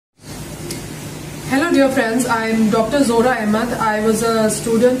Hello dear friends, I am Dr. Zohra Ahmad. I was a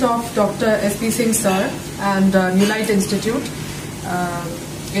student of Dr. S.P. Singh sir and New Light Institute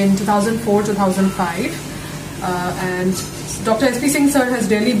in 2004-2005 and Dr. S.P. Singh sir has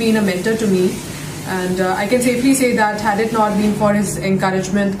really been a mentor to me, and I can safely say that had it not been for his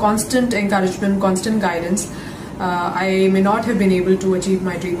encouragement, constant guidance, I may not have been able to achieve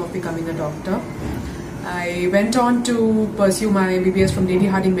my dream of becoming a doctor. I went on to pursue my BBS from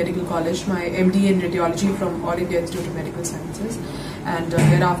Gauhati Medical College, my MD in Radiology from All India Institute of Medical Sciences, and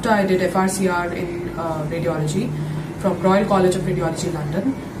thereafter I did FRCR in Radiology from Royal College of Radiology,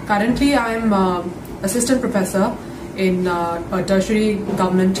 London. Currently I am Assistant Professor in a tertiary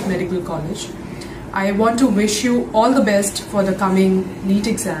government medical college. I want to wish you all the best for the coming NEET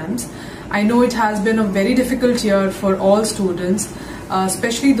exams. I know it has been a very difficult year for all students,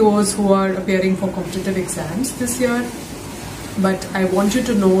 especially those who are appearing for competitive exams this year. But I want you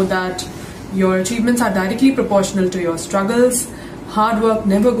to know that your achievements are directly proportional to your struggles. Hard work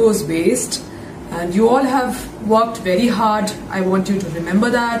never goes waste, and you all have worked very hard. I want you to remember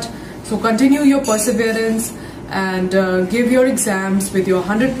that. So continue your perseverance and give your exams with your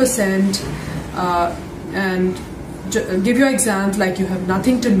 100% and give your exams like you have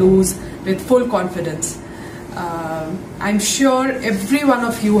nothing to lose, with full confidence. I'm sure every one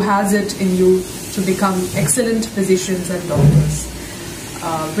of you has it in you to become excellent physicians and doctors.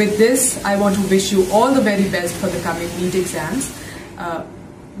 With this, I want to wish you all the very best for the coming NEET exams.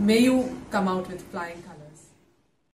 May you come out with flying colors.